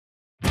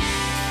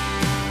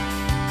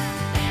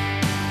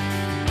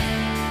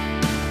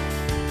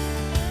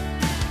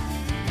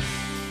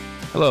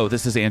Hello,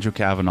 this is Andrew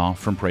Cavanaugh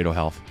from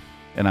ParetoHealth,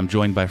 and I'm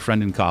joined by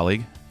friend and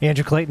colleague,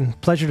 Andrew Clayton.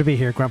 Pleasure to be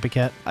here, Grumpy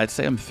Cat. I'd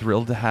say I'm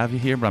thrilled to have you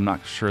here, but I'm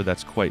not sure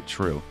that's quite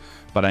true.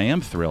 But I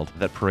am thrilled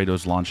that Pareto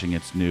is launching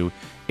its new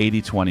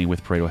 80/20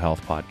 with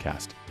ParetoHealth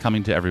podcast,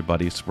 coming to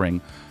everybody spring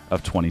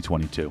of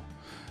 2022.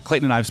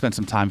 Clayton and I have spent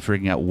some time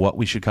figuring out what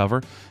we should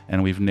cover,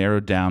 and we've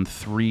narrowed down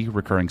 3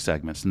 recurring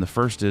segments. And the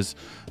first is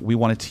we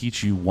want to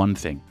teach you one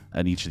thing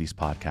in each of these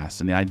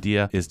podcasts. And the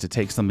idea is to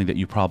take something that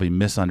you probably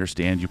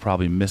misunderstand. You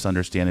probably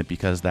misunderstand it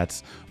because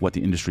that's what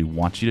the industry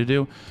wants you to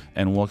do,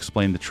 and we'll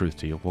explain the truth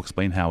to you. We'll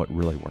explain how it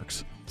really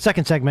works.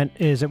 Second segment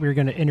is that we're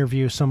going to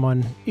interview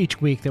someone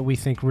each week that we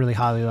think really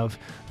highly of,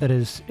 that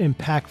is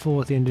impactful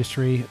with the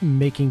industry,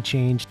 making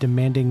change,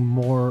 demanding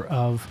more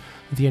of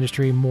the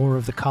industry, more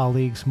of the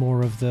colleagues,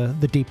 more of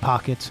the deep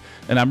pockets.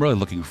 And I'm really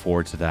looking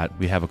forward to that.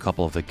 We have a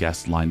couple of the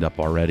guests lined up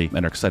already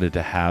and are excited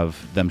to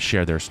have them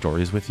share their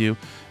stories with you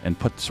and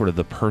put sort of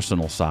the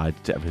personal side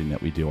to everything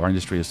that we do. Our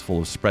industry is full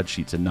of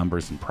spreadsheets and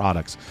numbers and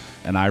products,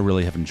 and I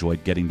really have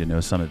enjoyed getting to know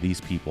some of these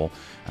people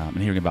and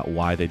hearing about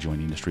why they join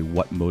the industry,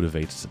 what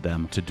motivates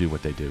them to do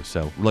what they do.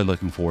 So really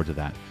looking forward to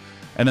that.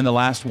 And then the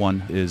last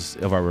one is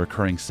of our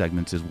recurring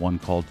segments is one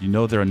called You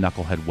Know They're a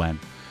Knucklehead When.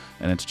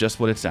 And it's just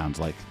what it sounds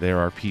like. There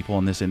are people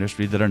in this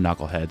industry that are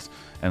knuckleheads,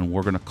 and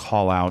we're going to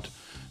call out,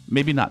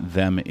 maybe not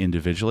them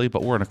individually,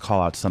 but we're going to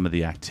call out some of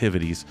the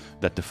activities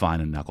that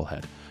define a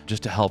knucklehead,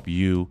 just to help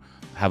you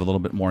have a little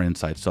bit more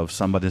insight. So if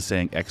somebody's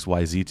saying X,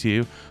 Y, Z to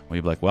you, well,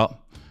 you'll be like, well,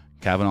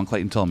 Kavanaugh and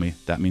Clayton told me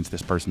that means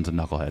this person's a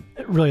knucklehead.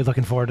 Really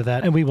looking forward to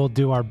that. And we will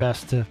do our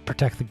best to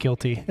protect the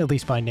guilty, at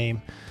least by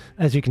name.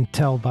 As you can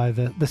tell by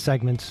the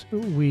segments,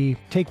 we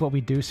take what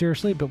we do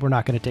seriously, but we're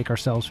not going to take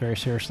ourselves very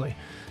seriously.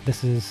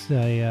 This is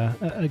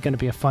going to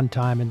be a fun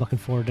time, and looking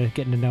forward to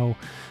getting to know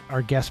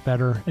our guests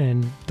better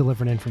and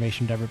delivering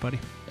information to everybody.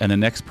 And the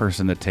next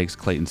person that takes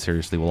Clayton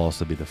seriously will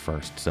also be the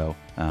first. So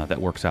that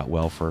works out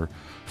well for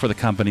the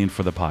company and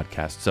for the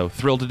podcast. So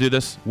thrilled to do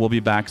this. We'll be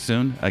back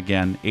soon.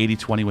 Again,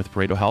 80/20 with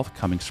ParetoHealth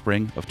coming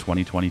spring of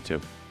 2022.